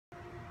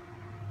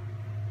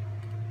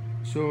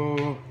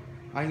So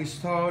I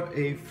installed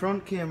a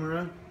front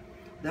camera.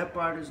 That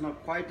part is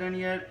not quite done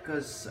yet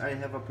because I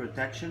have a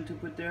protection to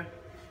put there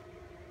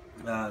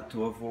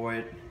to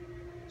avoid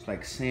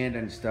like sand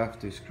and stuff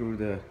to screw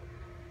the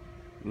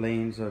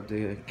lanes of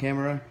the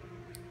camera.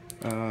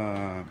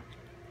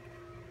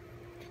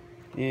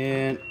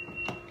 And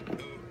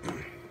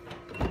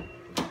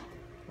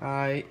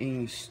I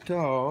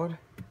installed,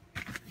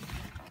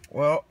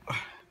 well,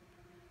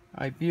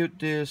 I built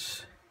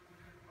this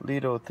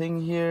little thing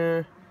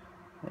here.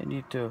 I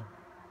need to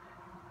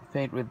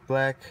paint with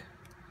black,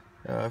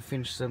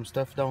 finish some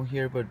stuff down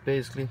here, but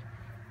basically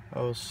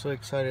I was so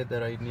excited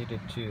that I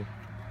needed to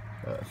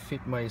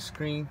fit my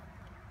screen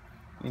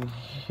in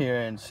here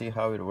and see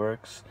how it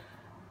works.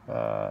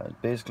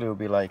 Basically it will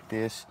be like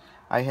this.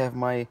 I have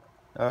my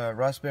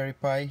Raspberry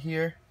Pi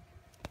here.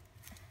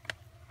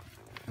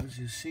 As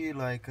you see,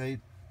 like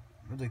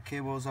the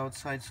cable's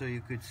outside so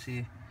you could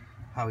see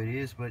how it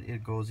is, but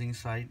it goes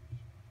inside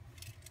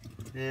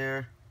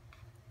there.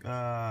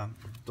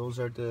 Those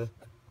are the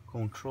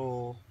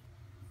control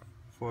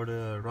for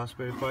the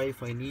Raspberry Pi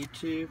if I need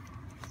to.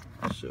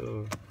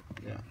 So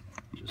yeah,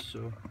 just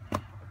so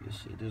you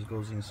see, this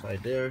goes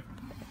inside there.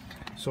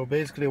 So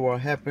basically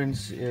what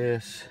happens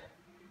is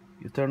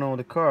you turn on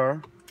the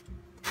car,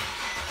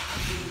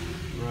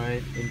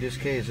 right? In this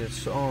case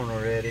it's on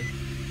already,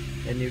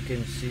 and you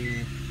can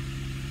see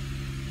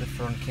the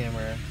front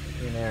camera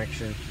in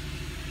action.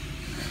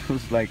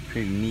 It's like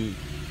pretty neat.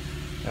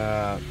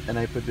 And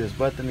I put this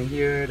button in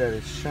here that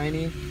is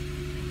shiny.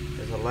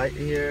 There's a light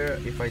here.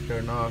 If I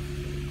turn off,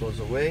 it goes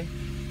away.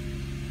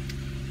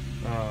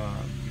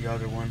 The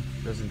other one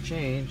doesn't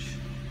change.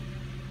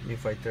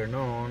 If I turn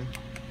on,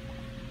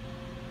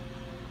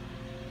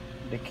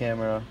 the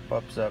camera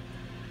pops up.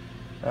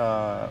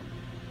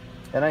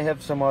 And I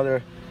have some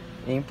other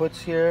inputs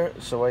here,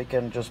 so I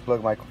can just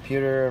plug my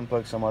computer and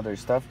plug some other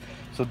stuff.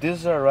 So this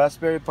is a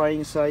Raspberry Pi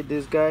inside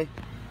this guy.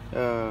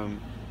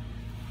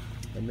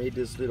 I made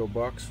this little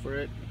box for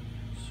it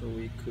so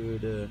we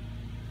could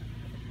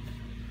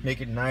make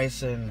it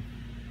nice and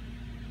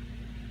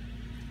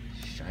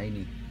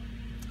shiny.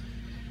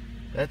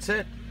 That's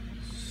it.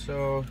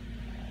 So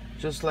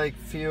just like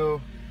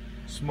few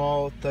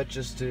small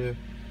touches to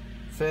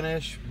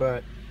finish,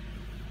 but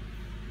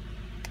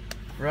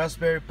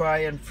Raspberry Pi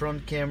and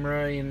front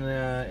camera in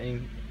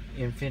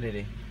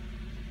Infinity.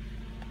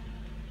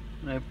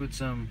 I put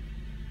some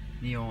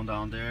neon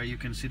down there. You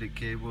can see the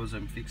cables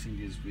I'm fixing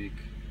this week.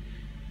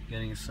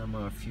 Getting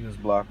some fuse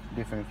block,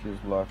 different fuse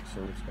blocks,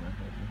 so it's gonna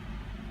help me.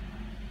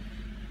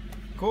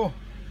 Cool.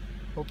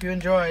 Hope you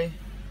enjoy.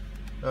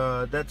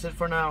 That's it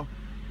for now.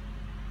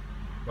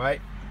 Bye.